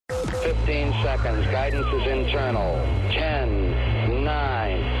15 seconds. Guidance is internal. 10,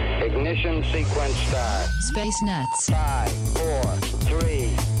 9. Ignition sequence start. Space Nuts. 5, 4,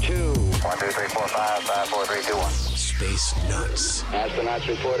 3, 2. 1, 2, 3, 4, 5, 5, 4, 3, 2, 1. Space Nuts. Astronauts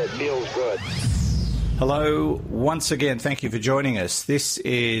report it feels good. Hello, once again, thank you for joining us. This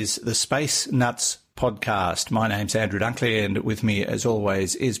is the Space Nuts podcast. My name's Andrew Dunkley, and with me, as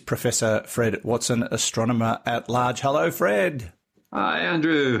always, is Professor Fred Watson, astronomer at large. Hello, Fred. Hi,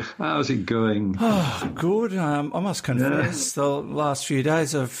 Andrew. How's it going? Oh, good. I must confess, the last few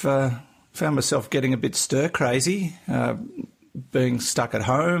days I've found myself getting a bit stir-crazy, being stuck at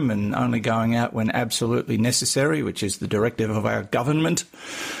home and only going out when absolutely necessary, which is the directive of our government.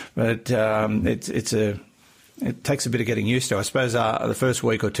 But it takes a bit of getting used to. I suppose the first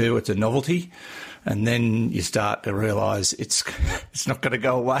week or two it's a novelty, and then you start to realise it's not going to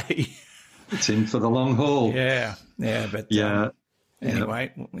go away. It's in for the long haul. Yeah.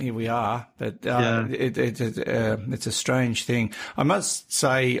 Anyway, here we are. But it's a strange thing. I must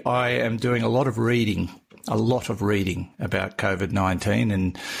say I am doing a lot of reading about COVID-19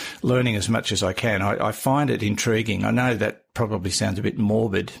 and learning as much as I can. I find it intriguing. I know that probably sounds a bit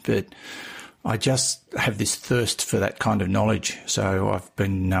morbid, but I just have this thirst for that kind of knowledge. So I've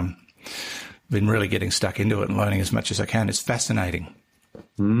been really getting stuck into it and learning as much as I can. It's fascinating.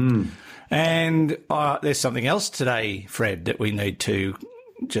 And there's something else today, Fred, that we need to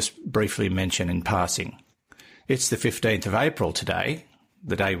just briefly mention in passing. It's the 15th of April today,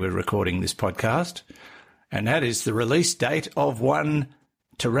 the day we're recording this podcast, and that is the release date of one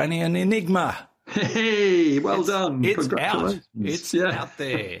Turanian Enigma. Hey, well done. It's Congratulations. out. It's out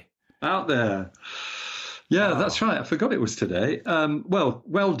there. Out there. Yeah, that's right. I forgot it was today.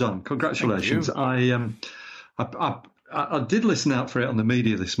 Well done. Congratulations. I did listen out for it on the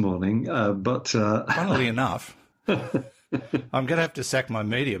media this morning, but... Funnily enough, I'm going to have to sack my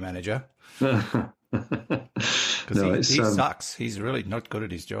media manager. Because he sucks. He's really not good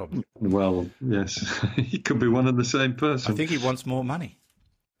at his job. Well, yes. He could be one and the same person. I think he wants more money.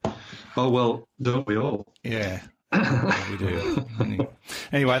 Oh, well, don't we all? Yeah, we do.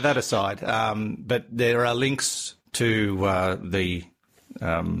 Anyway, that aside, but there are links to the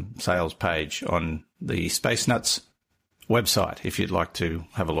sales page on the Space Nuts website if you'd like to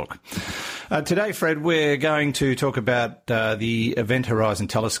have a look. Today, Fred, we're going to talk about the Event Horizon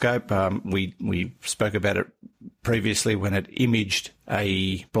Telescope. We spoke about it previously when it imaged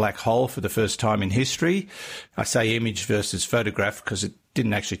a black hole for the first time in history. I say imaged versus photograph because it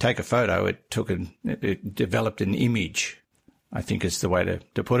didn't actually take a photo. It developed an image, I think is the way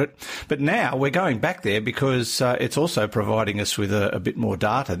to put it. But now we're going back there because it's also providing us with a bit more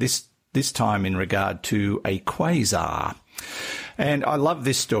data, this time in regard to a quasar. And I love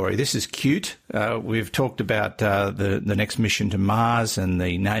this story. This is cute. We've talked about the next mission to Mars and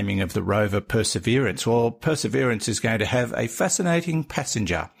the naming of the rover Perseverance. Well, Perseverance is going to have a fascinating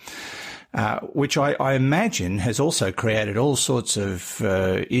passenger, which I imagine has also created all sorts of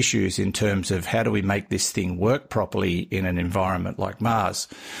issues in terms of how do we make this thing work properly in an environment like Mars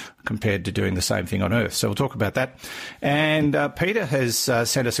compared to doing the same thing on Earth. So we'll talk about that. And Peter has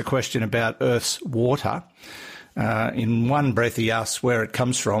sent us a question about Earth's water. In one breath, he asks where it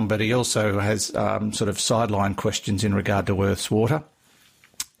comes from, but he also has sort of sideline questions in regard to Earth's water.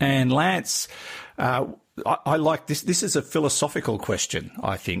 And Lance, I like this. This is a philosophical question,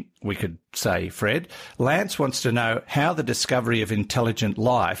 I think we could say, Fred. Lance wants to know how the discovery of intelligent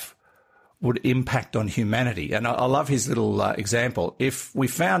life would impact on humanity. And I love his little example. If we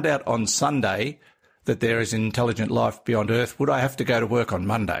found out on Sunday that there is intelligent life beyond Earth, would I have to go to work on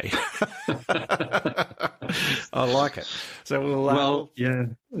Monday? I like it. So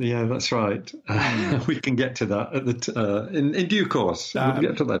yeah, that's right. We can get to that in due course. We'll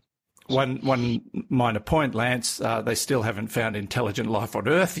get to that. One minor point, Lance. They still haven't found intelligent life on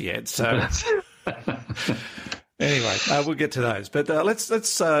Earth yet. So anyway, we'll get to those. But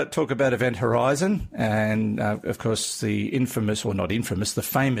let's talk about Event Horizon and, of course, the infamous, or not infamous, the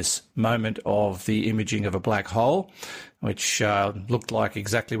famous moment of the imaging of a black hole, which looked like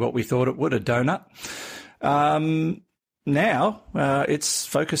exactly what we thought it would, a donut. Now it's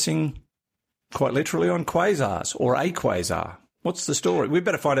focusing quite literally on quasars, or a quasar. What's the story? We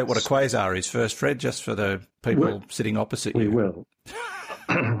better find out what a quasar is first, Fred, just for the people sitting opposite you.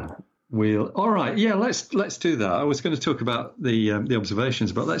 We will. All right. Yeah, let's do that. I was going to talk about the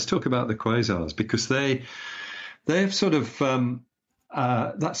observations, but let's talk about the quasars because they've sort of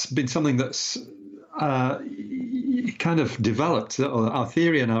that's been something that's kind of developed, or our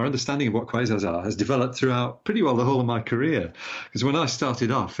theory and our understanding of what quasars are has developed throughout pretty well the whole of my career. Because when I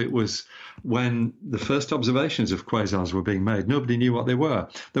started off, it was when the first observations of quasars were being made. Nobody knew what they were.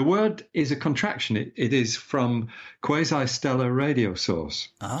 The word is a contraction. It is from quasi-stellar radio source.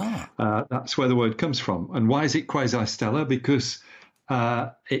 That's where the word comes from. And why is it quasi-stellar? Because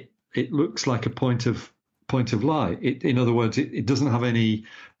it looks like a point of light. In other words, it doesn't have any,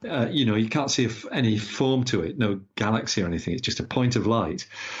 you can't see any form to it, no galaxy or anything. It's just a point of light.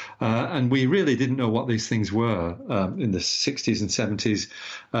 And we really didn't know what these things were in the 60s and 70s.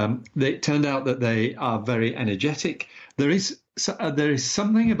 It turned out that they are very energetic. There is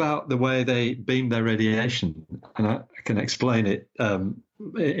something about the way they beam their radiation, and I can explain it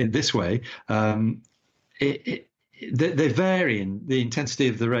in this way. They vary in the intensity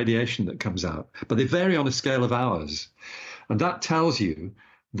of the radiation that comes out, but they vary on a scale of hours. And that tells you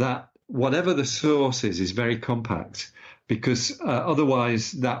that whatever the source is very compact, because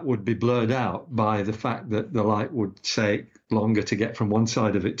otherwise that would be blurred out by the fact that the light would take longer to get from one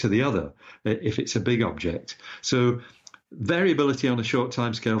side of it to the other if it's a big object. So variability on a short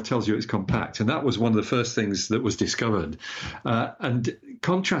time scale tells you it's compact, and that was one of the first things that was discovered. And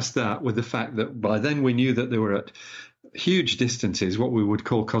contrast that with the fact that by then we knew that they were at huge distances, what we would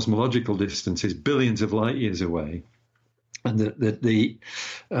call cosmological distances, billions of light years away. And you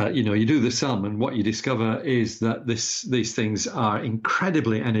do the sum, and what you discover is that these things are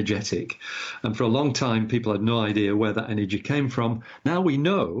incredibly energetic. And for a long time, people had no idea where that energy came from. Now we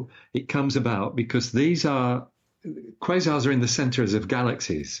know it comes about because quasars are in the centers of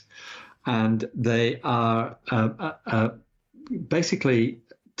galaxies, and they are basically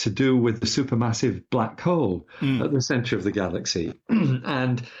to do with the supermassive black hole at the center of the galaxy.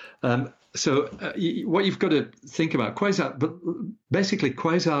 And so what you've got to think about basically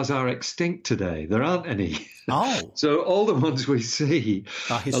quasars are extinct today. There aren't any. Oh. So all the ones we see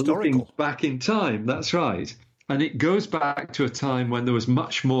are historical. Looking back in time. That's right. And it goes back to a time when there was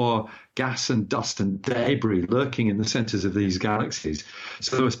much more gas and dust and debris lurking in the centers of these galaxies.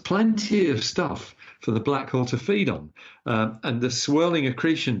 So there was plenty of stuff for the black hole to feed on. And the swirling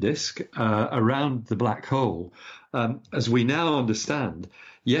accretion disk around the black hole, as we now understand,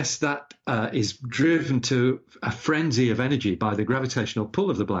 yes, that is driven to a frenzy of energy by the gravitational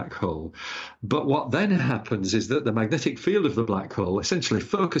pull of the black hole. But what then happens is that the magnetic field of the black hole essentially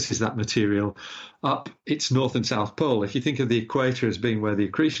focuses that material up its north and south pole. If you think of the equator as being where the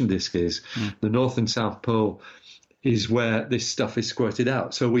accretion disk is, the north and south pole is where this stuff is squirted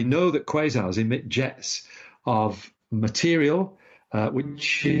out. So we know that quasars emit jets of material,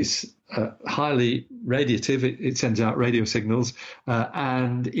 which is highly radiative. It sends out radio signals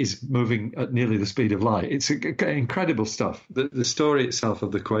and is moving at nearly the speed of light. It's incredible stuff. The story itself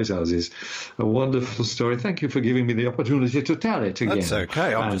of the quasars is a wonderful story. Thank you for giving me the opportunity to tell it again. That's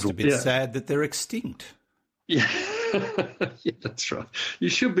okay. I'm just a bit sad that they're extinct. Yeah. Yeah, that's right. You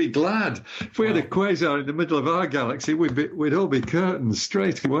should be glad. If we had a quasar in the middle of our galaxy, we'd all be curtains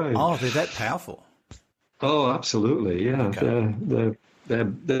straight away. Oh, they're that powerful. Oh, absolutely. Yeah, okay. They're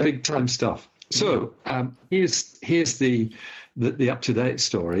big time stuff. So here's the up-to-date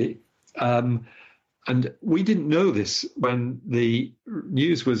story. And we didn't know this when the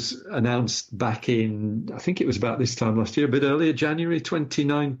news was announced back in, I think it was about this time last year, a bit earlier, January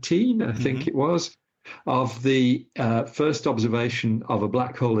 2019, I think it was, of the first observation of a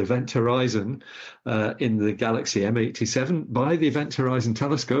black hole event horizon in the galaxy M87 by the Event Horizon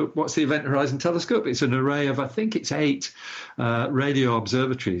Telescope. What's the Event Horizon Telescope? It's an array of, I think it's 8 radio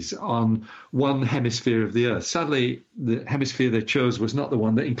observatories on one hemisphere of the Earth. Sadly, the hemisphere they chose was not the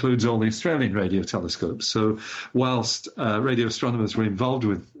one that includes all the Australian radio telescopes. So whilst radio astronomers were involved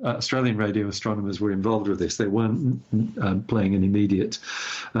with, Australian radio astronomers were involved with this, they weren't playing an immediate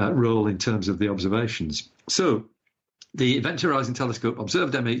role in terms of the observations. So the Event Horizon Telescope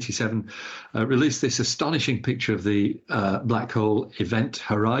observed M87, released this astonishing picture of the black hole event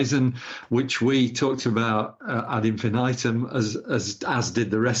horizon, which we talked about ad infinitum, as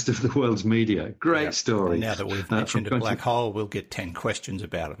did the rest of the world's media. Great story. Now that we've mentioned a black hole, we'll get 10 questions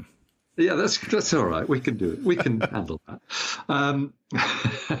about them. Yeah, that's all right. We can do it. We can handle that.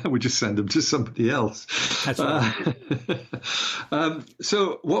 We just send them to somebody else. That's right.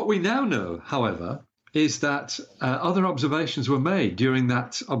 So what we now know, however, is that other observations were made during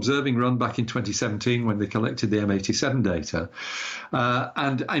that observing run back in 2017 when they collected the M87 data.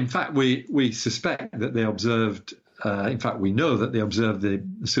 And in fact, we suspect that they observed, in fact, we know that they observed the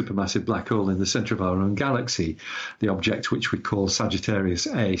supermassive black hole in the center of our own galaxy, the object which we call Sagittarius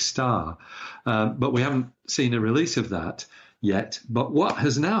A star. But we haven't seen a release of that yet. But what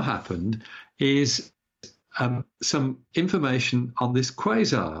has now happened is some information on this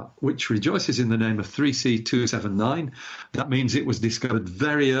quasar, which rejoices in the name of 3C279. That means it was discovered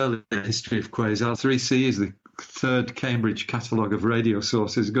very early in the history of quasar. 3C is the third Cambridge catalogue of radio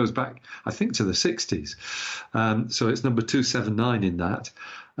sources. It goes back, I think, to the 60s. So it's number 279 in that.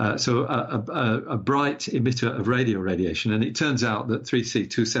 So a bright emitter of radio radiation. And it turns out that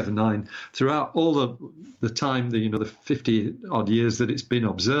 3C279, throughout all the time, the 50-odd years that it's been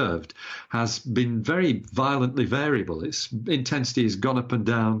observed, has been very violently variable. Its intensity has gone up and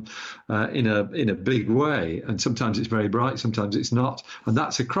down in a big way. And sometimes it's very bright, sometimes it's not. And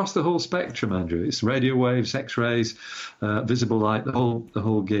that's across the whole spectrum, Andrew. It's radio waves, X-rays, visible light, the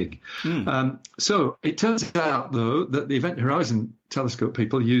whole gig. So it turns out, though, that the Event Horizon Telescope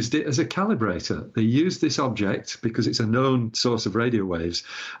people used it as a calibrator. They used this object because it's a known source of radio waves,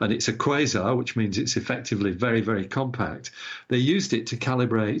 and it's a quasar, which means it's effectively very, very compact. They used it to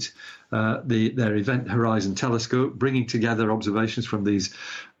calibrate their Event Horizon Telescope, bringing together observations from these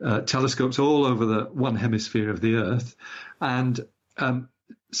telescopes all over the one hemisphere of the Earth. And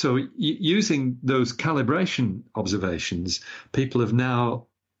so using those calibration observations, people have now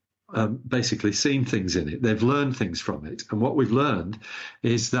basically seen things in it. They've learned things from it. And what we've learned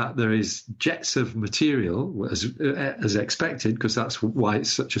is that there is jets of material, as expected, because that's why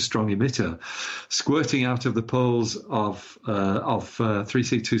it's such a strong emitter, squirting out of the poles of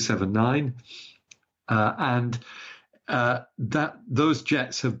 3C279. And that those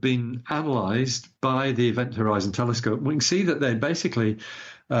jets have been analysed by the Event Horizon Telescope. We can see that they basically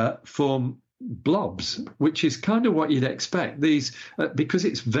form blobs, which is kind of what you'd expect. These, because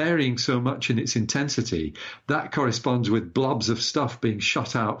it's varying so much in its intensity, that corresponds with blobs of stuff being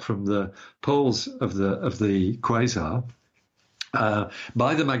shot out from the poles of the quasar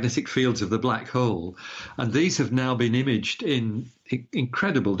by the magnetic fields of the black hole. And these have now been imaged in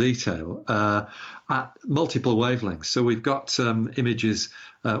incredible detail at multiple wavelengths. So we've got images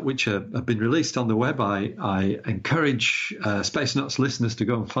which have been released on the web. I encourage Space Nuts listeners to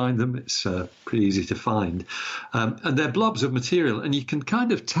go and find them. It's pretty easy to find. And they're blobs of material, and you can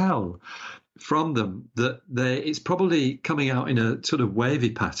kind of tell from them that it's probably coming out in a sort of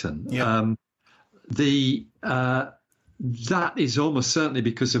wavy pattern. Yeah. That is almost certainly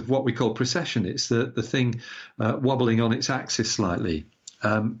because of what we call precession. It's the thing wobbling on its axis slightly.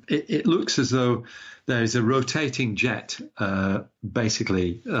 It looks as though there is a rotating jet,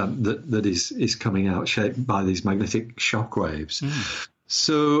 basically, that is coming out, shaped by these magnetic shock waves.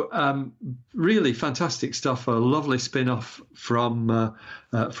 So really fantastic stuff, a lovely spin-off from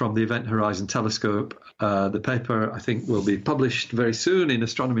the Event Horizon Telescope. The paper, I think, will be published very soon in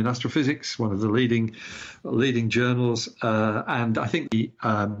Astronomy and Astrophysics, one of the leading journals. And I think the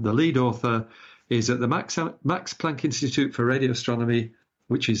lead author is at the Max Planck Institute for Radio Astronomy,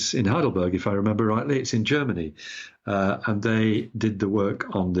 which is in Heidelberg, if I remember rightly. It's in Germany. And they did the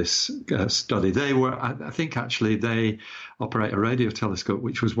work on this study. They operate a radio telescope,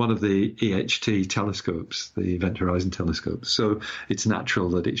 which was one of the EHT telescopes, the Event Horizon Telescope. So it's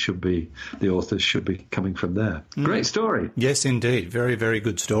natural that the authors should be coming from there. Great story. Yes, indeed. Very, very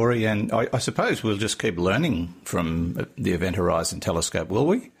good story. And I suppose we'll just keep learning from the Event Horizon Telescope, will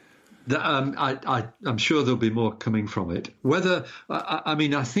we? I'm sure there'll be more coming from it.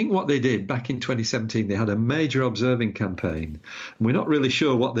 I think what they did back in 2017, they had a major observing campaign. And we're not really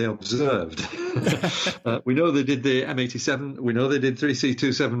sure what they observed. We know they did the M87. We know they did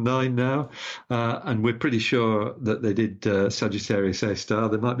 3C279 now. And we're pretty sure that they did Sagittarius A star.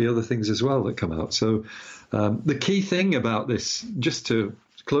 There might be other things as well that come out. So the key thing about this, just to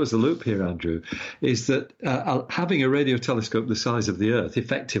close the loop here, Andrew, is that having a radio telescope the size of the Earth,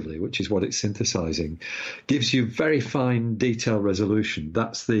 effectively, which is what it's synthesizing, gives you very fine detail resolution.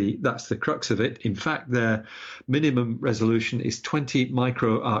 That's the crux of it. In fact, their minimum resolution is 20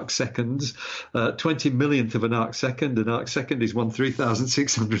 micro arc seconds, 20 millionth of an arc second. An arc second is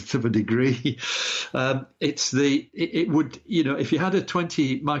 1/3600th of a degree. It would, if you had a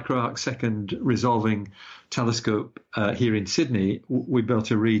 20 micro arc second resolving telescope here in Sydney, we'd be able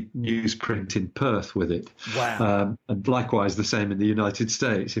to read newsprint in Perth with it. Wow. And likewise the same in the United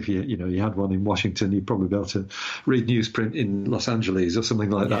States. If you had one in Washington, you'd probably be able to read newsprint in Los Angeles or something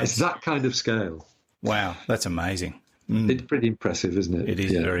like that. Yes. It's that kind of scale. Wow, that's amazing. It's pretty impressive, isn't it? It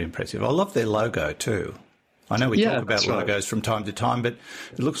is very impressive. I love their logo too. I know we talk about logos from time to time, but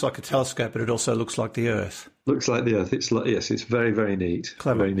it looks like a telescope, but it also looks like the Earth. Looks like the Earth. It's very, very neat.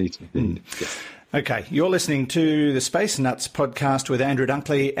 Clever. Very neat indeed. Yeah. Okay, you're listening to the Space Nuts podcast with Andrew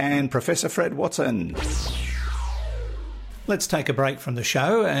Dunkley and Professor Fred Watson. Let's take a break from the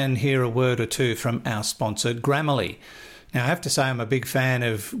show and hear a word or two from our sponsor, Grammarly. Now, I have to say I'm a big fan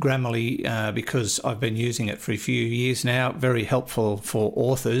of Grammarly because I've been using it for a few years now. Very helpful for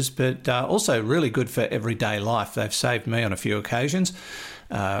authors, but also really good for everyday life. They've saved me on a few occasions,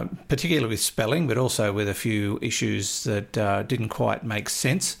 particularly with spelling, but also with a few issues that didn't quite make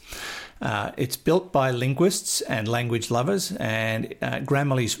sense. It's built by linguists and language lovers, and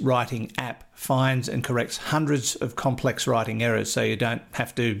Grammarly's writing app finds and corrects hundreds of complex writing errors, so you don't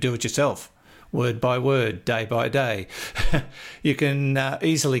have to do it yourself, word by word, day by day. You can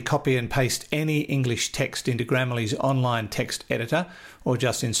easily copy and paste any English text into Grammarly's online text editor, or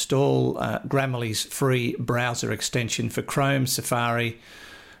just install Grammarly's free browser extension for Chrome, Safari,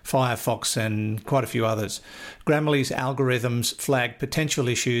 Firefox and quite a few others. Grammarly's algorithms flag potential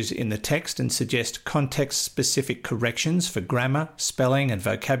issues in the text and suggest context-specific corrections for grammar, spelling and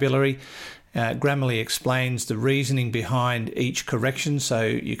vocabulary. Grammarly explains the reasoning behind each correction so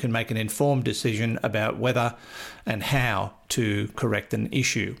you can make an informed decision about whether and how to correct an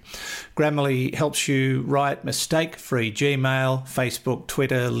issue. Grammarly helps you write mistake-free Gmail, Facebook,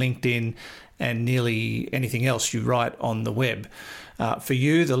 Twitter, LinkedIn and nearly anything else you write on the web. For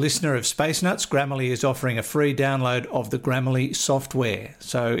you, the listener of Space Nuts, Grammarly is offering a free download of the Grammarly software.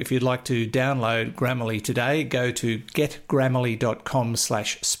 So if you'd like to download Grammarly today, go to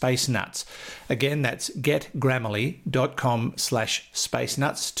getgrammarly.com/spacenuts. Again, that's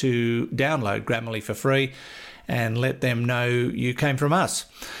getgrammarly.com/spacenuts to download Grammarly for free and let them know you came from us.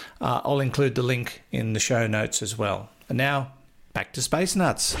 I'll include the link in the show notes as well. And now, back to Space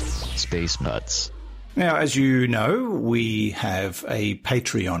Nuts. Space Nuts. Now, as you know, we have a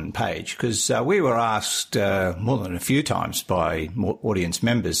Patreon page because we were asked more than a few times by audience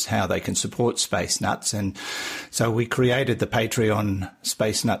members how they can support Space Nuts. And so we created the Patreon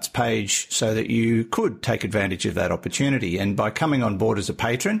Space Nuts page so that you could take advantage of that opportunity. And by coming on board as a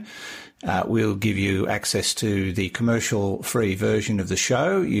patron, we'll give you access to the commercial-free version of the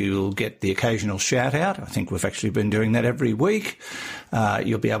show. You'll get the occasional shout-out. I think we've actually been doing that every week.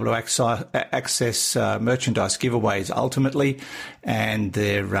 You'll be able to access merchandise giveaways ultimately, and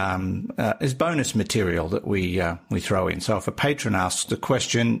there is bonus material that we throw in. So if a patron asks a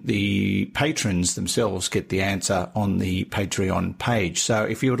question, the patrons themselves get the answer on the Patreon page. So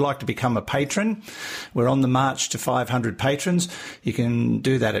if you would like to become a patron, we're on the march to 500 patrons. You can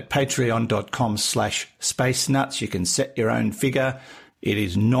do that at patreon.com/spacenuts. You can set your own figure. It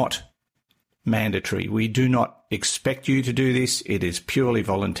is not mandatory. We do not expect you to do this. It is purely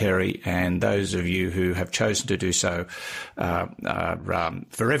voluntary, and those of you who have chosen to do so are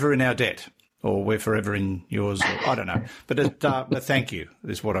forever in our debt, or we're forever in yours. Or, I don't know. But thank you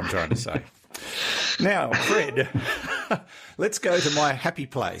is what I'm trying to say. Now, Fred, let's go to my happy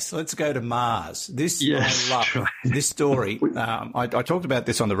place. Let's go to Mars. This, yes, I love this story. I talked about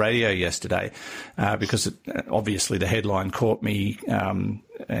this on the radio yesterday because obviously the headline caught me,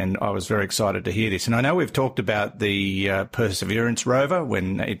 and I was very excited to hear this. And I know we've talked about the Perseverance rover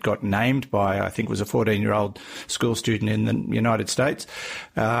when it got named by, I think it was a 14-year-old school student in the United States.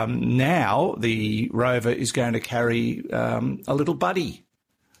 Now the rover is going to carry a little buddy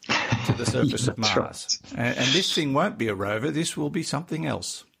to the surface of Mars. Right. And this thing won't be a rover. This will be something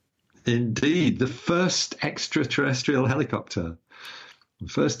else. Indeed. The first extraterrestrial helicopter. The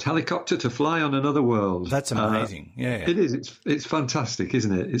first helicopter to fly on another world. That's amazing. Yeah. It is. It's fantastic,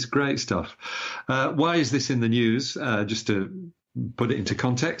 isn't it? It's great stuff. Why is this in the news? Just to put it into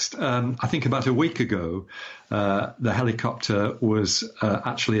context, I think about a week ago, the helicopter was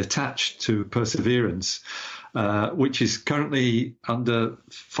actually attached to Perseverance, which is currently under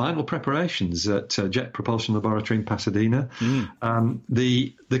final preparations at Jet Propulsion Laboratory in Pasadena.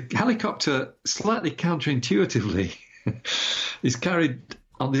 The helicopter, slightly counterintuitively, is carried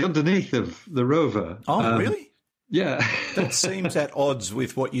on the underneath of the rover. Oh, really? Yeah. That seems at odds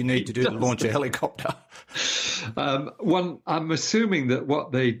with what you need to do to launch a helicopter. I'm assuming that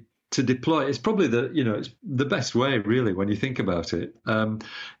what they to deploy it's probably it's the best way, really, when you think about it.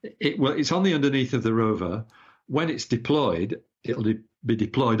 It's on the underneath of the rover. When it's deployed, it'll be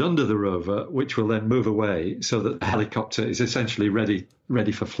deployed under the rover, which will then move away so that the helicopter is essentially ready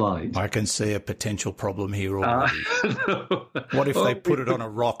for flight. I can see a potential problem here already. No. What if they put it on a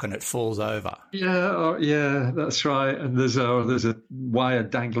rock and it falls over? Yeah, that's right. And there's a wire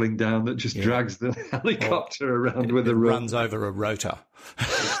dangling down that just drags the helicopter around with a rope. Runs over a rotor.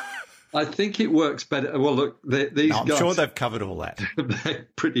 I think it works better. Well, look, these I'm guys, sure they've covered all that. they're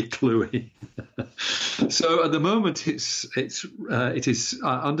pretty cluey. So at the moment, it is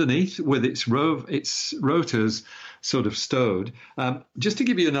underneath with its rotors sort of stowed. Just to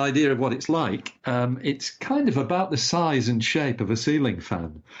give you an idea of what it's like, it's kind of about the size and shape of a ceiling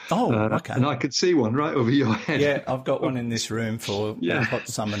fan. Oh, okay. And I could see one right over your head. Yeah, I've got one in this room for hot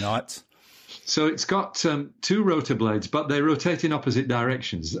summer nights. So it's got two rotor blades, but they rotate in opposite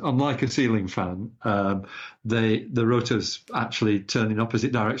directions. Unlike a ceiling fan, the rotors actually turn in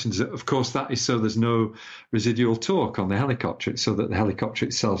opposite directions. Of course, that is so there's no residual torque on the helicopter. It's so that the helicopter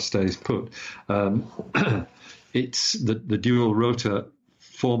itself stays put. It's the dual rotor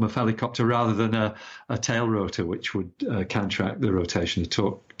form of helicopter rather than a tail rotor, which would counteract the rotation of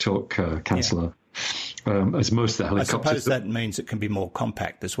torque canceller. As most of the helicopters. I suppose that means it can be more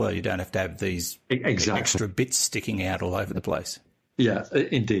compact as well. You don't have to have these extra bits sticking out all over the place. Yeah,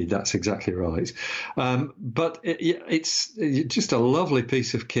 indeed, that's exactly right. But it's just a lovely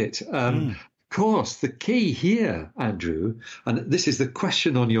piece of kit. Of course, the key here, Andrew, and this is the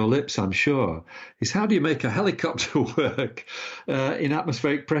question on your lips, I'm sure, is how do you make a helicopter work in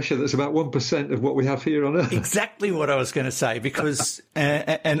atmospheric pressure that's about 1% of what we have here on Earth? Exactly what I was going to say, because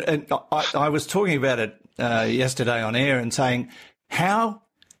and I was talking about it yesterday on air and saying, how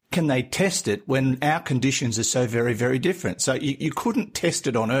can they test it when our conditions are so very, very different? So you couldn't test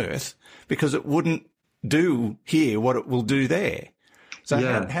it on Earth because it wouldn't do here what it will do there. So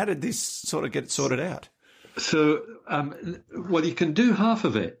how did this sort of get sorted out? So, well, you can do half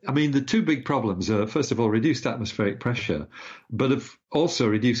of it. I mean, the two big problems are, first of all, reduced atmospheric pressure, but also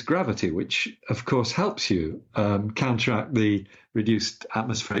reduced gravity, which, of course, helps you counteract the reduced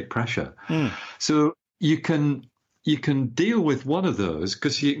atmospheric pressure. So you can deal with one of those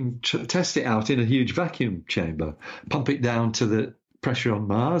because you can test it out in a huge vacuum chamber, pump it down to the pressure on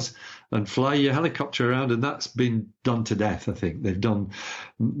Mars and fly your helicopter around, and that's been done to death. I think they've done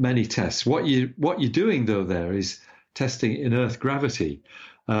many tests. What you're doing though there is testing in Earth gravity,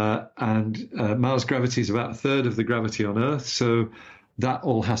 and Mars gravity is about a third of the gravity on Earth, so that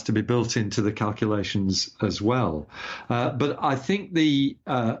all has to be built into the calculations as well. But I think the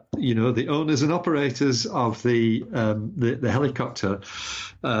owners and operators of the helicopter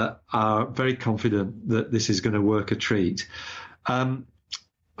are very confident that this is going to work a treat.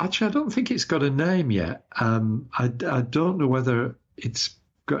 Actually, I don't think it's got a name yet. I don't know whether it's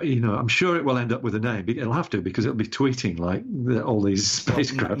got, I'm sure it will end up with a name. It'll have to, because it'll be tweeting like all these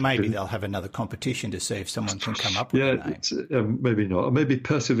spacecraft. Maybe they'll have another competition to see if someone can come up with a name. Maybe not. Or maybe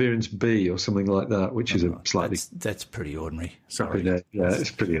Perseverance B or something like that, which is a slightly... That's pretty ordinary. Sorry. Yeah, it's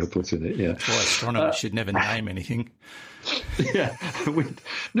pretty hopeless, isn't it? Yeah. That's why astronomers should never name anything. Yeah,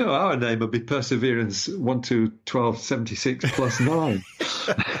 our name would be Perseverance 1, 2, 12, 76 plus 9.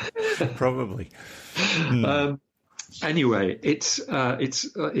 Probably. Anyway, it's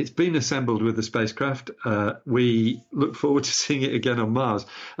been assembled with the spacecraft. We look forward to seeing it again on Mars.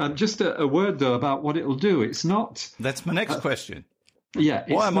 Just a word though about what it'll do. It's not. That's my next question. Yeah.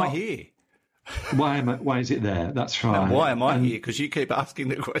 Why am I here? Why is it there? That's right. No, why am I here? Because you keep asking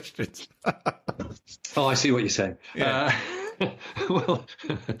the questions. Oh, I see what you're saying. Yeah. Well,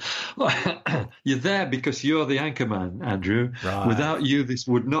 you're there because you're the anchor man, Andrew. Right. Without you, this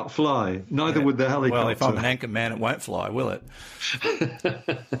would not fly. Neither would the helicopter. Well, if I'm an anchor man, it won't fly, will it?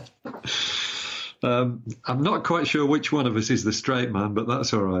 I'm not quite sure which one of us is the straight man, but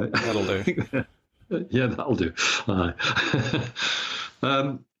that's all right. That'll do. Yeah, that'll do.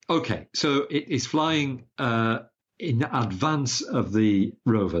 Okay, so it is flying in advance of the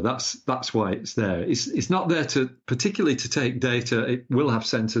rover. That's why it's there. It's not there particularly to take data. It will have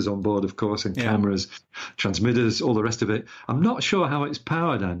sensors on board, of course, and cameras, transmitters, all the rest of it. I'm not sure how it's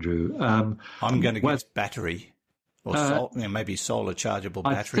powered, Andrew. I'm going to guess battery or maybe solar chargeable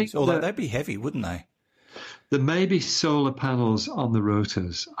batteries. Although they'd be heavy, wouldn't they? There may be solar panels on the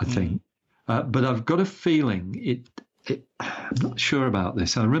rotors, I think, but I've got a feeling I'm not sure about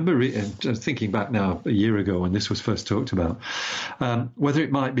this. I remember thinking back now a year ago when this was first talked about, whether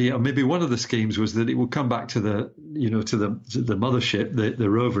it might be, or maybe one of the schemes was that it will come back to the mothership, the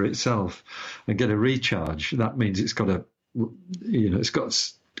rover itself, and get a recharge. That means it's got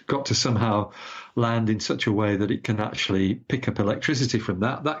to somehow land in such a way that it can actually pick up electricity from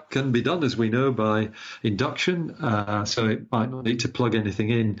that. That can be done, as we know, by induction, so it might not need to plug anything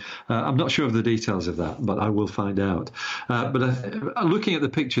in. I'm not sure of the details of that, but I will find out. But looking at the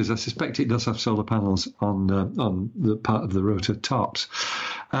pictures, I suspect it does have solar panels on the part of the rotor tops.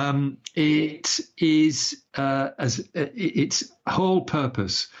 It is its whole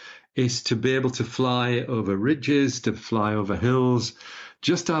purpose is to be able to fly over ridges, to fly over hills,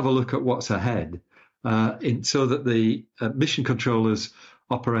 just to have a look at what's ahead, so that the mission controllers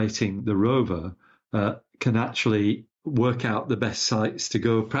operating the rover can actually work out the best sites to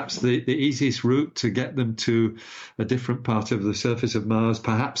go, perhaps the easiest route to get them to a different part of the surface of Mars,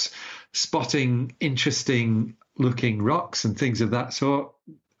 perhaps spotting interesting looking rocks and things of that sort.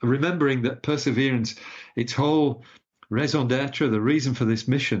 Remembering that Perseverance, its whole raison d'etre, the reason for this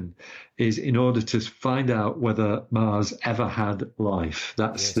mission, is in order to find out whether Mars ever had life.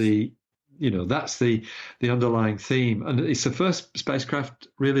 That's that's the underlying theme, and it's the first spacecraft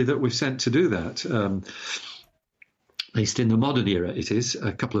really that we've sent to do that. At least in the modern era, it is.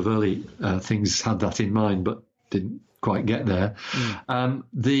 A couple of early things had that in mind, but didn't quite get there.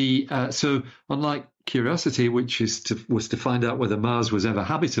 So unlike Curiosity, which was to find out whether Mars was ever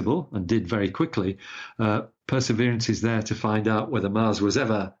habitable, and did very quickly, Perseverance is there to find out whether Mars was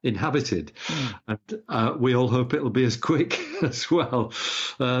ever inhabited, and we all hope it'll be as quick as well.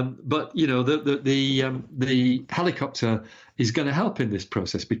 But the helicopter is going to help in this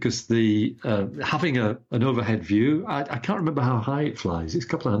process, because the having an overhead view, I can't remember how high it flies. It's a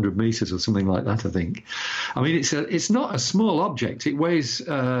couple of 100 meters or something like that, I think. I mean, it's not a small object. It weighs,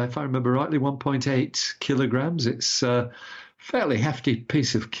 if I remember rightly, 1.8 kilograms. It's a fairly hefty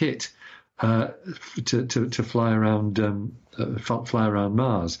piece of kit to fly around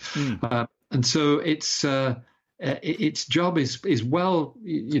Mars, and so its job is well,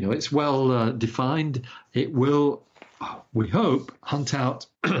 it's well defined. It will, we hope, hunt out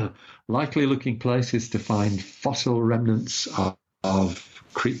likely looking places to find fossil remnants of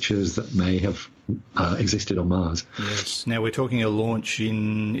creatures that may have existed on Mars. Yes. Now we're talking a launch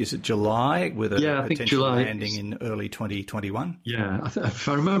in, is it July, with a potential landing in early 2021? Yeah, if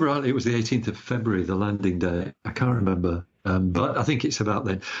I remember rightly, it was the 18th of February, the landing day. I can't remember, but I think it's about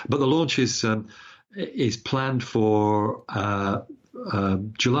then. But the launch is planned for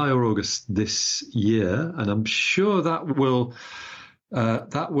July or August this year, and I'm sure that will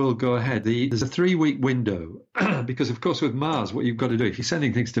go ahead. There's a 3-week window because, of course, with Mars, what you've got to do, if you're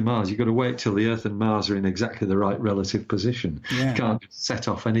sending things to Mars, you've got to wait till the Earth and Mars are in exactly the right relative position. Yeah. You can't just set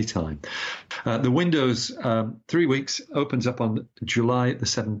off any time. The window's 3 weeks, opens up on July the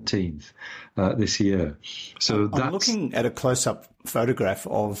 17th this year. So I'm looking at a close-up photograph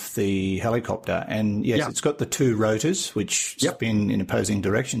of the helicopter, and yes, it's got the 2 rotors which spin in opposing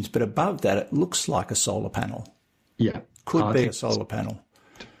directions, but above that it looks like a solar panel. Yeah. Could be a solar panel.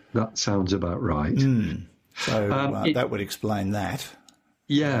 That sounds about right. So that would explain that.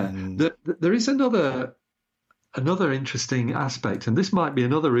 Yeah. There is another interesting aspect, and this might be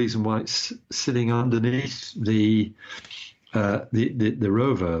another reason why it's sitting underneath the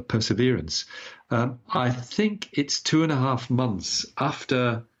rover Perseverance. I think it's 2.5 months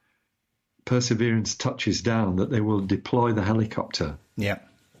after Perseverance touches down that they will deploy the helicopter. Yeah.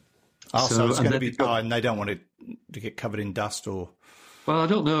 Oh, so it's going to be... and they don't want it to get covered in dust or... Well, I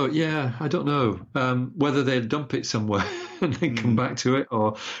don't know. Yeah, I don't know whether they'd dump it somewhere and then come back to it,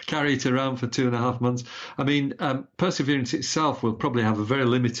 or carry it around for 2.5 months. I mean, Perseverance itself will probably have a very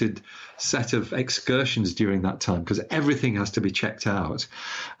limited set of excursions during that time, because everything has to be checked out.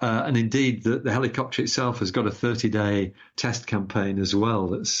 And indeed, the helicopter itself has got a 30-day test campaign as well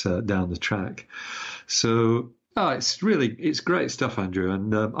that's down the track. So... it's great stuff, Andrew,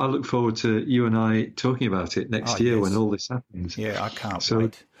 and I look forward to you and I talking about it next year when all this happens. Yeah, I can't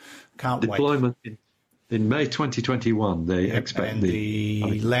wait. Deployment in May 2021, they expect. And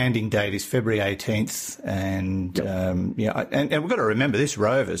the landing date is February 18th, and and we've got to remember this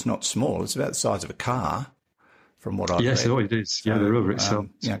rover is not small; it's about the size of a car, from what I've read. Yes, it is. So, the rover itself.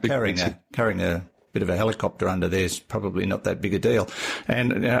 Carrying a bit of a helicopter under there is probably not that big a deal.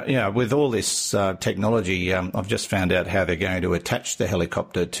 And, with all this technology, I've just found out how they're going to attach the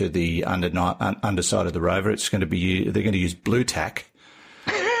helicopter to the underside of the rover. It's going to be, they're going to use blue tack.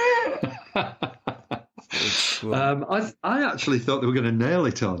 I actually thought they were going to nail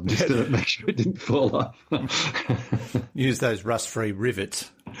it on just to make sure it didn't fall off. Use those rust-free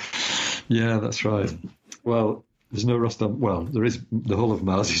rivets. Yeah, that's right. Well, there's no rust on... Well, there is... The whole of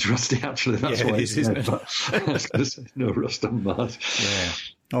Mars is rusty, actually. That's why it's isn't it? But I was going to say no rust on Mars. Yeah.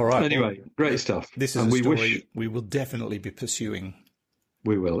 All right. Anyway, great stuff. This is a story we will definitely be pursuing.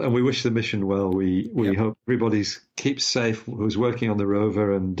 We will. And we wish the mission well. We hope everybody keeps safe who's working on the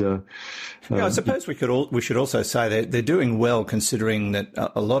rover. And I suppose we should also say that they're doing well, considering that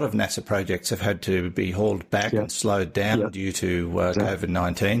a lot of NASA projects have had to be hauled back and slowed down due to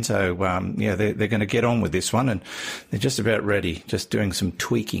COVID-19. So, they're going to get on with this one, and they're just about ready, just doing some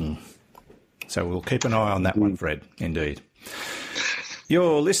tweaking. So we'll keep an eye on that one, Fred, indeed.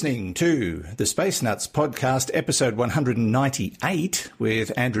 You're listening to the Space Nuts podcast, episode 198,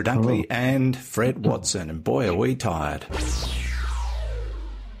 with Andrew Dunkley and Fred Watson. And boy, are we tired. 0G,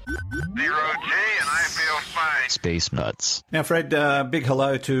 and I feel fine. Space Nuts. Now, Fred, big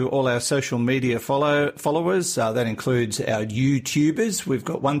hello to all our social media followers. That includes our YouTubers. We've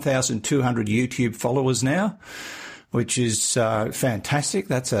got 1,200 YouTube followers now, which is fantastic.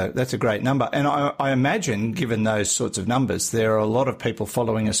 That's a great number. And I imagine, given those sorts of numbers, there are a lot of people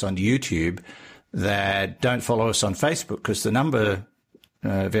following us on YouTube that don't follow us on Facebook because the number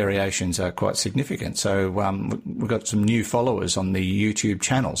variations are quite significant. So we've got some new followers on the YouTube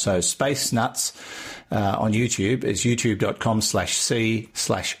channel. So Space Nuts on YouTube is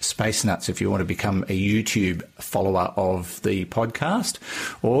youtube.com/c/Space Nuts if you want to become a YouTube follower of the podcast.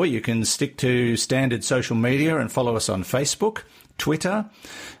 Or you can stick to standard social media and follow us on Facebook, Twitter,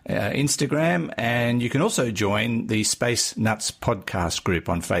 Instagram, and you can also join the Space Nuts podcast group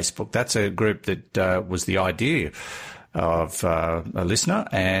on Facebook. That's a group that was the idea of a listener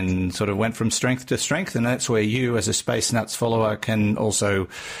and sort of went from strength to strength, and that's where you as a Space Nuts follower can also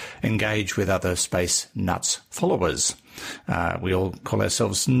engage with other Space Nuts followers. We all call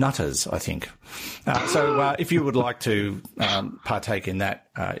ourselves nutters, I think. So if you would like to partake in that,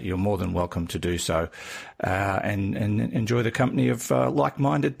 you're more than welcome to do so and enjoy the company of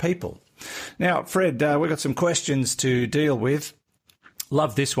like-minded people. Now, Fred, we've got some questions to deal with.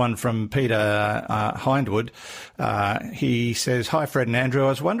 Love this one from Peter Hindwood. He says, "Hi, Fred and Andrew. I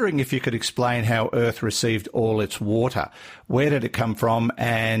was wondering if you could explain how Earth received all its water. Where did it come from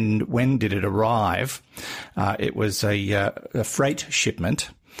and when did it arrive?" It was a freight shipment,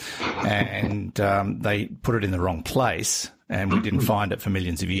 and they put it in the wrong place, and we didn't find it for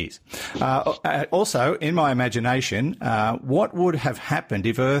millions of years. Also, in my imagination, what would have happened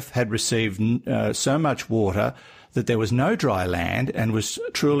if Earth had received so much water that there was no dry land and was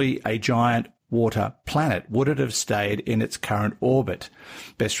truly a giant water planet? Would it have stayed in its current orbit?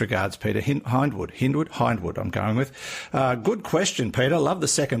 Best regards, Peter Hindwood. Hindwood, I'm going with. Good question, Peter. Love the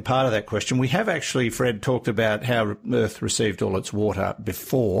second part of that question. We have actually, Fred, talked about how Earth received all its water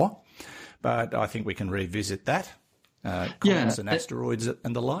before, but I think we can revisit that. Comets and asteroids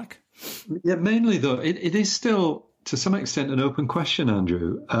and the like. Yeah, mainly, though, it is still, to some extent, an open question,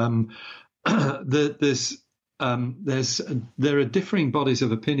 Andrew. There are differing bodies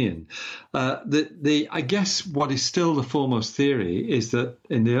of opinion. I guess what is still the foremost theory is that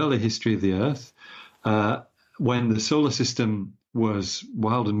in the early history of the Earth, when the solar system was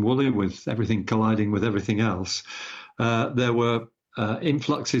wild and woolly with everything colliding with everything else, there were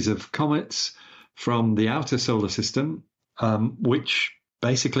influxes of comets from the outer solar system, which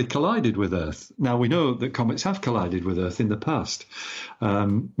basically collided with Earth. Now, we know that comets have collided with Earth in the past.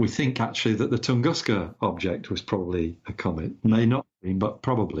 We think, actually, that the Tunguska object was probably a comet. May not have been, but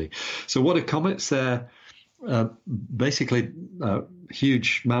probably. So what are comets? They're basically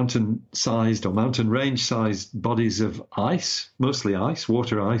huge mountain-sized or mountain range-sized bodies of ice, mostly ice,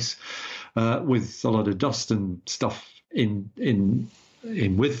 water ice, with a lot of dust and stuff in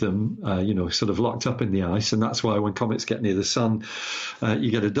with them, sort of locked up in the ice. And that's why when comets get near the sun, you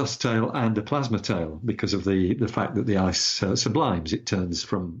get a dust tail and a plasma tail because of the fact that the ice sublimes. It turns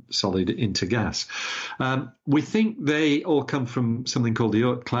from solid into gas. We think they all come from something called the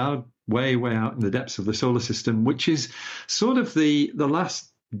Oort cloud, way out in the depths of the solar system, which is sort of the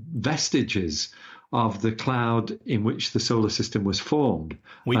last vestiges of the cloud in which the solar system was formed.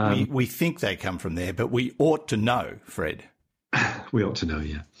 We think they come from there, but we ought to know, Fred. We ought to know,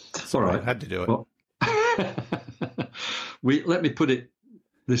 yeah. All right. I had to do it. Well, let me put it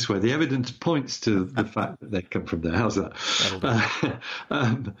this way. The evidence points to the fact that they come from there. How's that?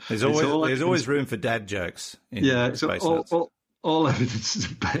 There's always room for dad jokes. All evidence is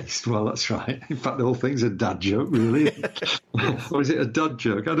based. Well, that's right. In fact, the whole thing's a dad joke, really. Or is it a dud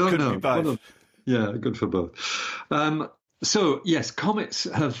joke? I don't know. Be both. Yeah, good for both. So, yes, comets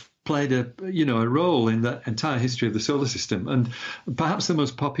have played a role in the entire history of the solar system. And perhaps the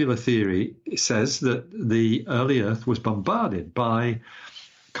most popular theory says that the early Earth was bombarded by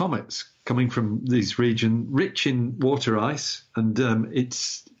comets coming from these regions rich in water ice. And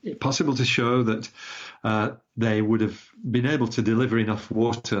it's possible to show that they would have been able to deliver enough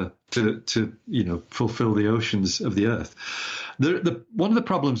water to fulfill the oceans of the Earth. One of the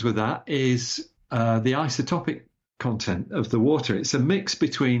problems with that is the isotopic content of the water. It's a mix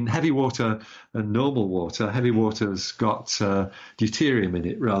between heavy water and normal water. Heavy water's got deuterium in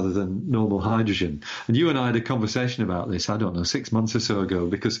it rather than normal hydrogen. And you and I had a conversation about this, 6 months or so ago,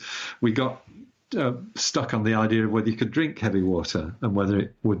 because we got stuck on the idea of whether you could drink heavy water and whether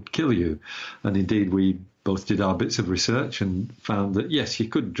it would kill you. And indeed, we both did our bits of research and found that, yes, you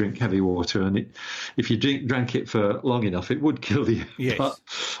could drink heavy water, and if you drank it for long enough, it would kill you, yes.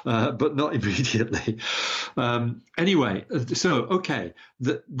 but not immediately. Anyway, so, okay,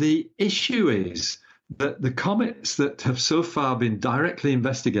 the issue is that the comets that have so far been directly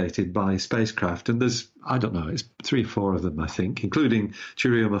investigated by spacecraft, and there's, I don't know, it's 3 or 4 of them, I think, including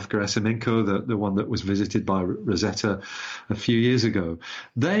Churyumov-Gerasimenko, the one that was visited by Rosetta a few years ago,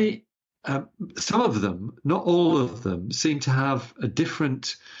 some of them, not all of them, seem to have a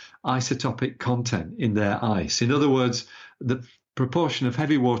different isotopic content in their ice. In other words, the proportion of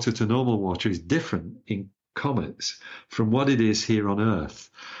heavy water to normal water is different in comets from what it is here on Earth.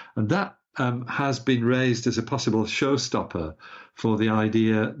 And that has been raised as a possible showstopper for the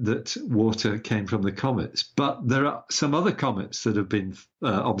idea that water came from the comets. But there are some other comets that have been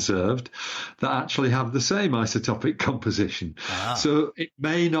observed that actually have the same isotopic composition. So it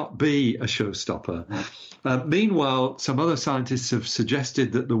may not be a showstopper. Meanwhile, some other scientists have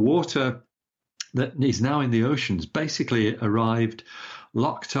suggested that the water that is now in the oceans basically arrived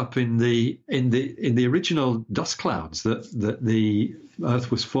locked up in the original dust clouds that the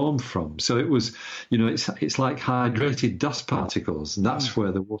Earth was formed from. So it was, it's like hydrated dust particles, and that's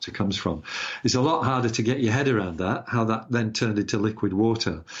where the water comes from. It's a lot harder to get your head around that, how that then turned into liquid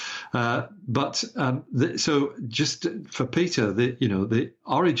water. So just for Peter, the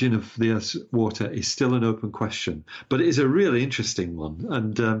origin of the Earth's water is still an open question, but it is a really interesting one,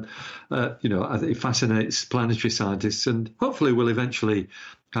 and I think it fascinates planetary scientists, and hopefully will eventually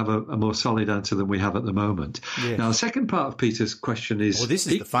have a more solid answer than we have at the moment. Yes. Now, the second part of Peter's question is... Well, this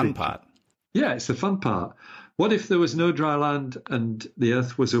is the fun part. Yeah, it's the fun part. What if there was no dry land and the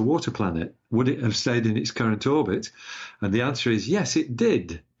Earth was a water planet? Would it have stayed in its current orbit? And the answer is yes, it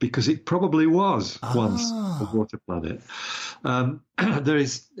did, because it probably was once a water planet. There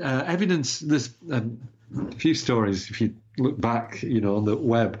is evidence, there's a few stories, if you look back, on the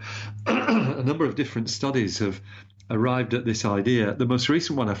web, a number of different studies have arrived at this idea. The most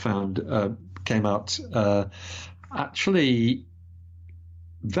recent one I found came out actually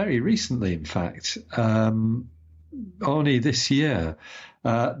very recently, in fact, only this year.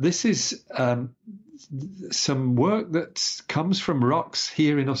 This is some work that comes from rocks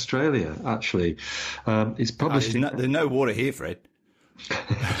here in Australia, actually. It's published... There's no water here, Fred.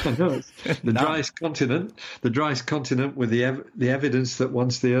 No, the driest continent with the evidence that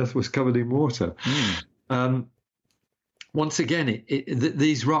once the Earth was covered in water. Once again,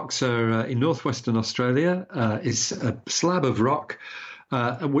 these rocks are in northwestern Australia. It's a slab of rock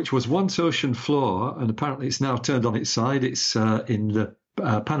which was once ocean floor, and apparently it's now turned on its side. It's in the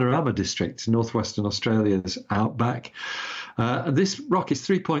Panorama district, northwestern Australia's outback. This rock is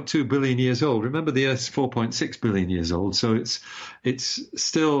 3.2 billion years old. Remember, the Earth's 4.6 billion years old, so it's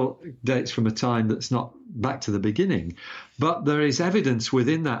still dates from a time that's not back to the beginning. But there is evidence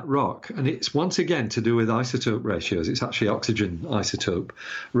within that rock, and it's once again to do with isotope ratios. It's actually oxygen isotope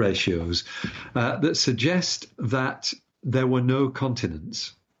ratios that suggest that there were no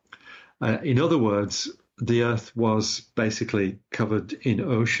continents. In other words, the Earth was basically covered in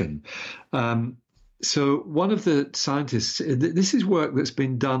ocean. So one of the scientists, this is work that's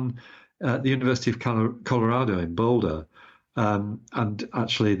been done at the University of Colorado in Boulder, and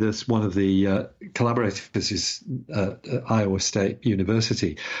actually there's one of the collaborators is Iowa State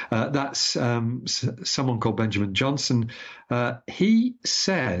University. That's someone called Benjamin Johnson. He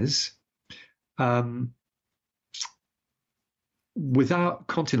says... without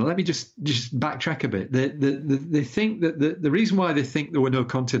continent, let me just backtrack a bit. They think that the reason why they think there were no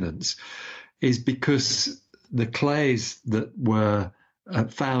continents is because the clays that were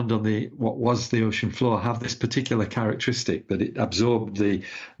found on what was the ocean floor have this particular characteristic, that it absorbed the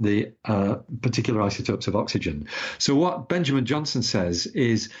particular isotopes of oxygen. So what Benjamin Johnson says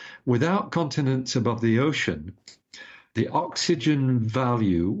is, without continents above the ocean, the oxygen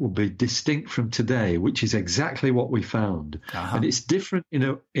value will be distinct from today, which is exactly what we found. And it's different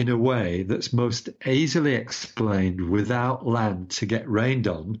in a way that's most easily explained without land to get rained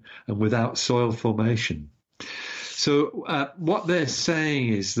on and without soil formation. So what they're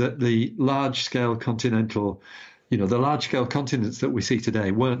saying is that the large-scale continental, the large-scale continents that we see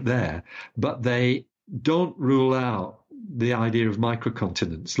today weren't there, but they don't rule out the idea of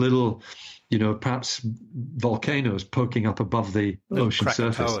microcontinents, little... perhaps volcanoes poking up above the ocean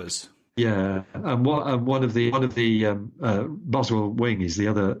surface. Yeah, and one of the Boswell Wing is the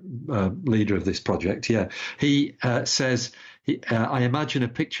other leader of this project. Yeah, he says, I imagine a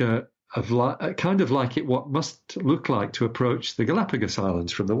picture kind of like what must look like to approach the Galapagos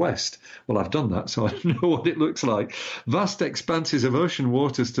Islands from the west. Well, I've done that, so I know what it looks like. Vast expanses of ocean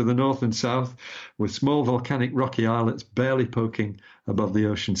waters to the north and south, with small volcanic rocky islets barely poking above the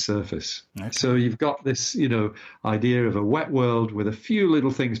ocean surface. Okay. So you've got this, idea of a wet world with a few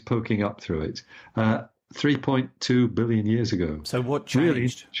little things poking up through it. 3.2 billion years ago. So what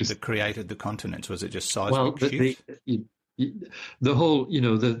changed that created the continents? Was it just seismic shifts? The whole,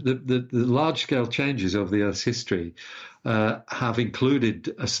 the large-scale changes of the Earth's history have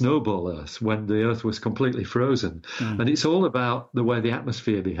included a snowball Earth when the Earth was completely frozen. And it's all about the way the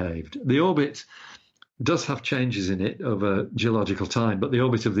atmosphere behaved. The orbit does have changes in it over geological time, but the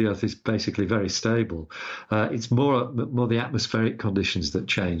orbit of the Earth is basically very stable. It's more the atmospheric conditions that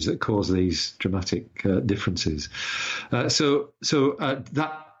change, that cause these dramatic differences. So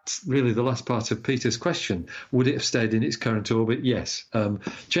that's really the last part of Peter's question. Would it have stayed in its current orbit? Yes.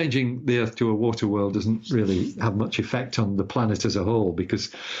 Changing the Earth to a water world doesn't really have much effect on the planet as a whole, because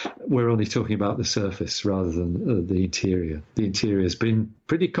we're only talking about the surface rather than the interior. The interior has been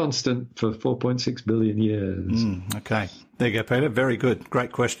pretty constant for 4.6 billion years. Okay. There you go, Peter. Very good.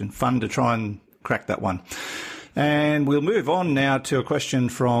 Great question. Fun to try and crack that one. And we'll move on now to a question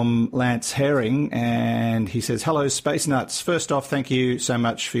from Lance Herring, and he says, "Hello, Space Nuts. First off, thank you so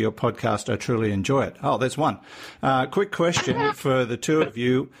much for your podcast. I truly enjoy it." Oh, there's one. Quick question for the two of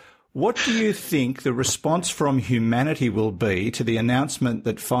you. What do you think the response from humanity will be to the announcement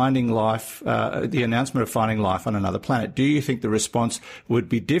that finding life on another planet? Do you think the response would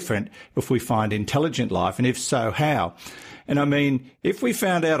be different if we find intelligent life? And if so, how? And I mean, if we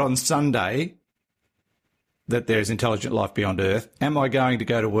found out on Sunday that there's intelligent life beyond Earth, am I going to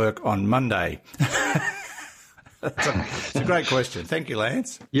go to work on Monday? It's a great question. Thank you,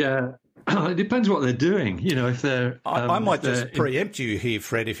 Lance. Yeah. It depends what they're doing. If they're... I might just preempt you here,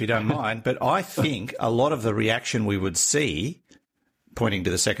 Fred, if you don't mind, but I think a lot of the reaction we would see, pointing to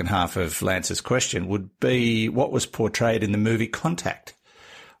the second half of Lance's question, would be what was portrayed in the movie Contact.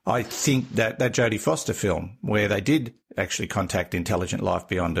 I think that Jodie Foster film, where they did actually contact intelligent life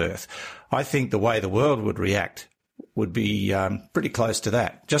beyond Earth, I think the way the world would react would be pretty close to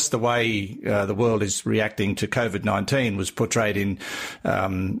that. Just the way the world is reacting to COVID-19 was portrayed in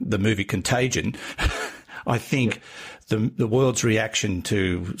the movie Contagion. I think the world's reaction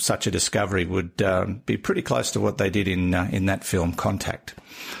to such a discovery would be pretty close to what they did in that film Contact.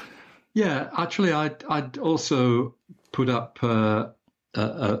 Yeah, actually, I'd also put up a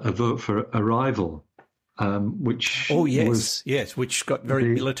vote for Arrival, which which got very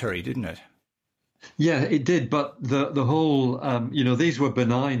military, didn't it? Yeah, it did. But the whole, these were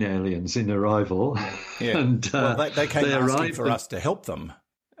benign aliens in Arrival. Yeah. And they came asking for us to help them,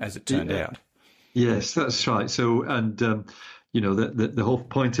 as it turned out. Yes, that's right. So, and the whole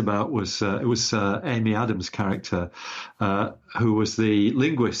point about was it was Amy Adams' character, who was the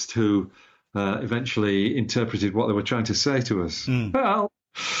linguist who eventually interpreted what they were trying to say to us. Well,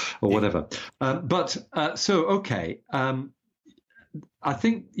 or whatever. I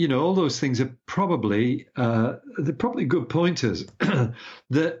think all those things are probably they're probably good pointers.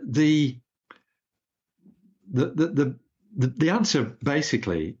 the answer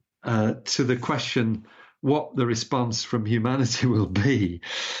basically to the question what the response from humanity will be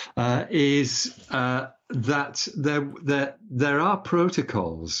is that there are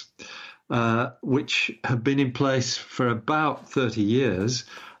protocols which have been in place for about 30 years.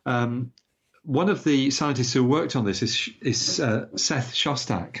 One of the scientists who worked on this is Seth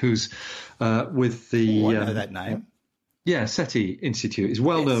Shostak, who's with the... I know that name. Yeah, SETI Institute. He's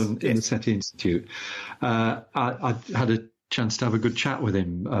well known in the SETI Institute. I had a chance to have a good chat with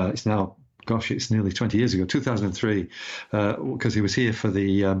him. It's now, it's nearly 20 years ago, 2003, because he was here for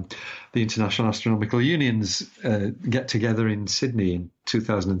the International Astronomical Union's get-together in Sydney in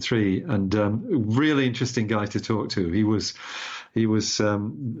 2003, and really interesting guy to talk to. He was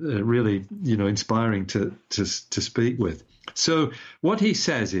really, inspiring to speak with. So what he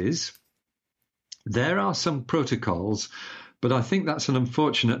says is there are some protocols, but I think that's an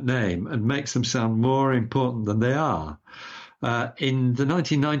unfortunate name and makes them sound more important than they are. In the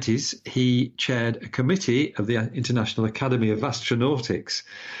 1990s, he chaired a committee of the International Academy of Astronautics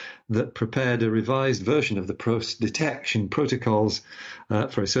that prepared a revised version of the detection protocols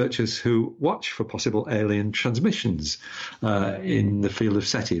for researchers who watch for possible alien transmissions in the field of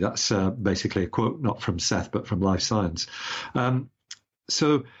SETI. That's basically a quote not from Seth, but from Life Science.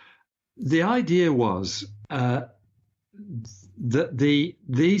 So the idea was that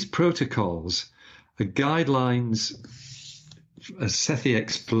these protocols are guidelines Seth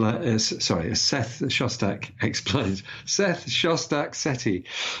Shostak explains. Seth Shostak SETI.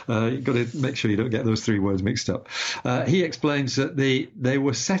 You've got to make sure you don't get those three words mixed up. He explains that they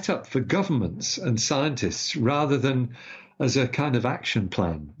were set up for governments and scientists rather than as a kind of action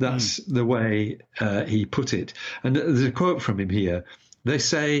plan. That's the way he put it. And there's a quote from him here. They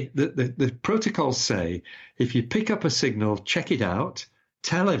say that the protocols say, if you pick up a signal, check it out,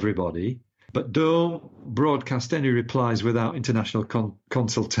 tell everybody, but don't broadcast any replies without international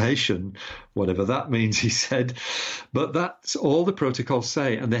consultation, whatever that means, he said. But that's all the protocols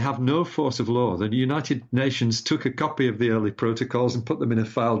say, and they have no force of law. The United Nations took a copy of the early protocols and put them in a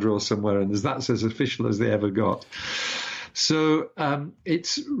file drawer somewhere, and that's as official as they ever got. So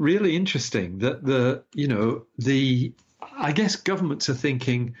it's really interesting that I guess governments are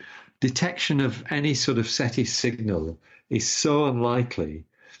thinking detection of any sort of SETI signal is so unlikely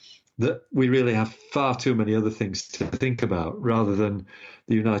that we really have far too many other things to think about rather than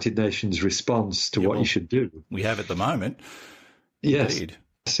the United Nations response to what you should do. We have at the moment. Yes, Indeed.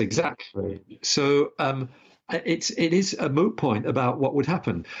 yes, exactly. So it is a moot point about what would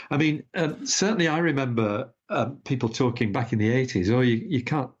happen. I mean, certainly I remember people talking back in the 80s, you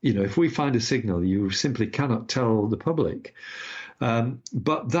can't, if we find a signal, you simply cannot tell the public.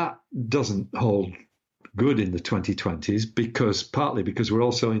 But that doesn't hold good in the 2020s partly because we're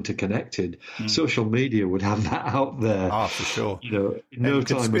all so interconnected. Social media would have that out there. Oh, for sure. In no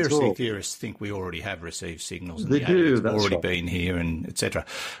time at all. Conspiracy theorists think we already have received signals. They do. It's that's already right. been here, and etc.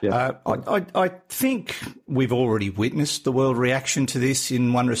 Yeah. I think we've already witnessed the world reaction to this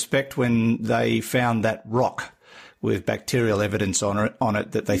in one respect when they found that rock with bacterial evidence on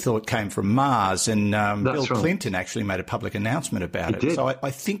it that they thought came from Mars. And Bill Clinton actually made a public announcement about it. Did. So I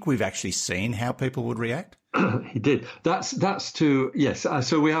think we've actually seen how people would react. He did. That's to yes.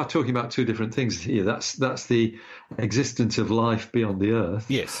 So we are talking about two different things here. That's the existence of life beyond the Earth,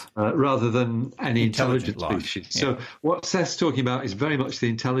 yes, rather than any intelligent life. species. Yeah. So what Seth's talking about is very much the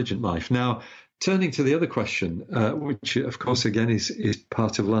intelligent life. Now, turning to the other question, which of course again is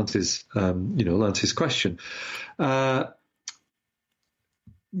part of Lance's Lance's question.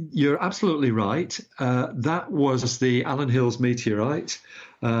 You're absolutely right. That was the Allen Hills meteorite.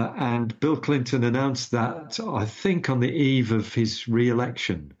 And Bill Clinton announced that, I think, on the eve of his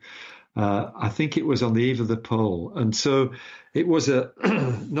re-election. I think it was on the eve of the poll. And so it was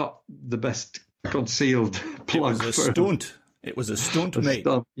not the best concealed plug. It was a stunt. It was a stunt, mate.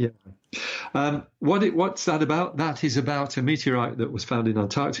 Yeah. What's that about? That is about a meteorite that was found in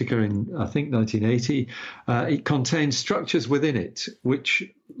Antarctica in, I think, 1980. It contains structures within it which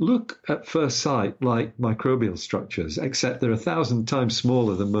look at first sight like microbial structures, except they're 1,000 times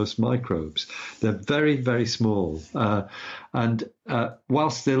smaller than most microbes. They're very, very small. And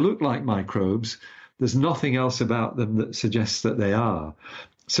whilst they look like microbes, there's nothing else about them that suggests that they are.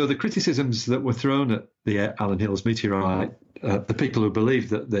 So the criticisms that were thrown at the Allen Hills meteorite, the people who believed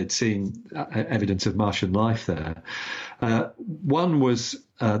that they'd seen evidence of Martian life there, one was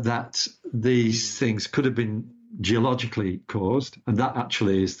that these things could have been geologically caused, and that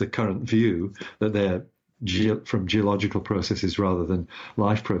actually is the current view, that they're from geological processes rather than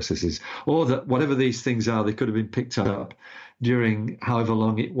life processes, or that whatever these things are, they could have been picked up during however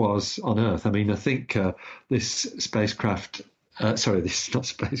long it was on Earth. I mean, I think this spacecraft...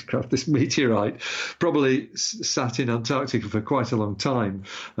 this meteorite probably sat in Antarctica for quite a long time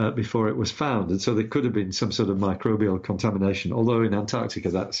before it was found. And so there could have been some sort of microbial contamination, although in Antarctica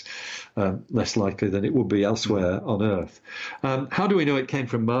that's less likely than it would be elsewhere on Earth. How do we know it came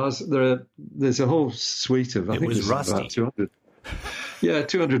from Mars? There's a whole suite of, I think there's about 200. Yeah,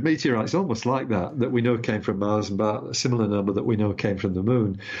 200 meteorites, almost like that we know came from Mars, and about a similar number that we know came from the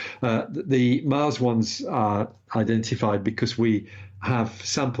Moon. The Mars ones are identified because we have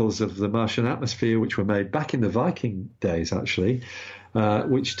samples of the Martian atmosphere, which were made back in the Viking days, actually,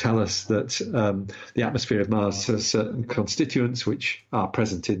 which tell us that the atmosphere of Mars has certain constituents which are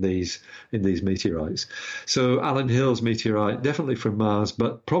present in these meteorites. So Allen Hills meteorite, definitely from Mars,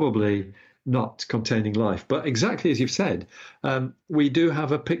 but probably not containing life. But exactly as you've said, we do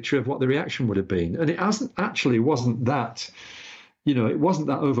have a picture of what the reaction would have been. And it wasn't that, it wasn't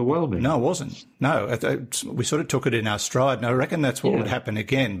that overwhelming. No, it wasn't. No, we sort of took it in our stride. And I reckon that's what would happen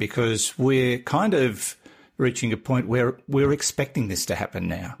again, because we're kind of reaching a point where we're expecting this to happen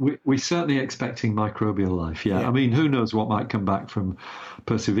now. We're certainly expecting microbial life, I mean, who knows what might come back from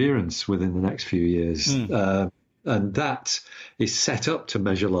Perseverance within the next few years. and that is set up to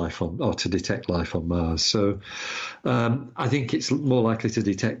measure life or to detect life on Mars. So I think it's more likely to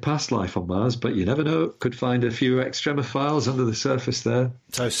detect past life on Mars, but you never know. Could find a few extremophiles under the surface there.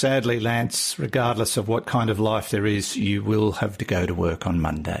 So sadly, Lance, regardless of what kind of life there is, you will have to go to work on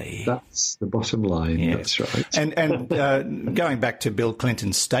Monday. That's the bottom line. Yes. That's right. And going back to Bill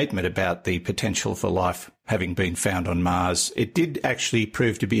Clinton's statement about the potential for life having been found on Mars, it did actually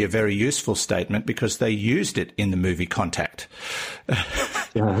prove to be a very useful statement because they used it in the movie Contact.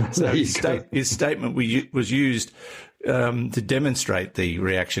 Yeah, So his statement was used to demonstrate the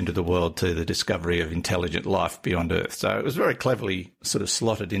reaction to the world to the discovery of intelligent life beyond Earth. So it was very cleverly sort of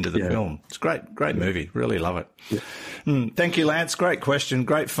slotted into the film. It's great movie. Really love it. Yeah. Thank you, Lance. Great question.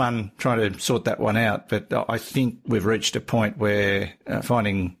 Great fun trying to sort that one out. But I think we've reached a point where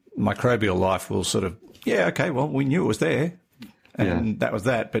finding microbial life will sort of, we knew it was there. And that was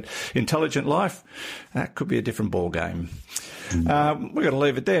that. But intelligent life, that could be a different ball game. We've got to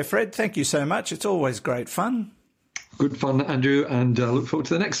leave it there. Fred, thank you so much. It's always great fun. Good fun, Andrew, and I look forward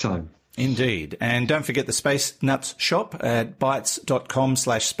to the next time. Indeed. And don't forget the Space Nuts shop at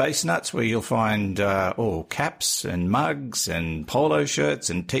bytes.com/Space Nuts, where you'll find all caps and mugs and polo shirts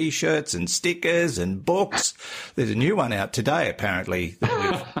and T-shirts and stickers and books. There's a new one out today, apparently.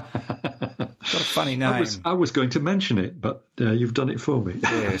 Got a funny name. I was going to mention it, but you've done it for me.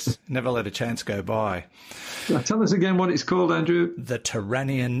 Yes, never let a chance go by. Tell us again what it's called, Andrew. The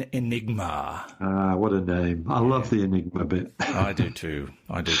Turanian Enigma. Ah, what a name. I love the Enigma bit. I do too.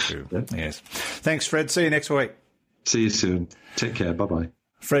 Yeah. Yes. Thanks, Fred. See you next week. See you soon. Take care. Bye-bye.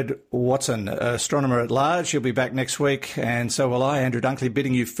 Fred Watson, astronomer at large. He'll be back next week, and so will I, Andrew Dunkley,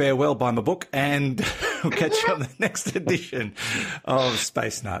 bidding you farewell. Buy my book, and we'll catch you on the next edition of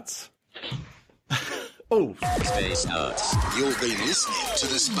Space Nuts. Oh, Space Nuts. You've been listening to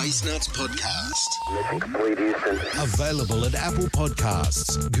the Space Nuts podcast. Mission complete, Houston. Available at Apple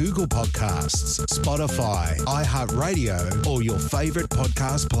Podcasts, Google Podcasts, Spotify, iHeartRadio, or your favourite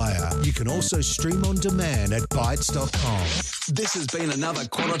podcast player. You can also stream on demand at Bytes.com. This has been another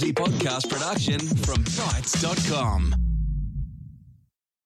quality podcast production from Bytes.com.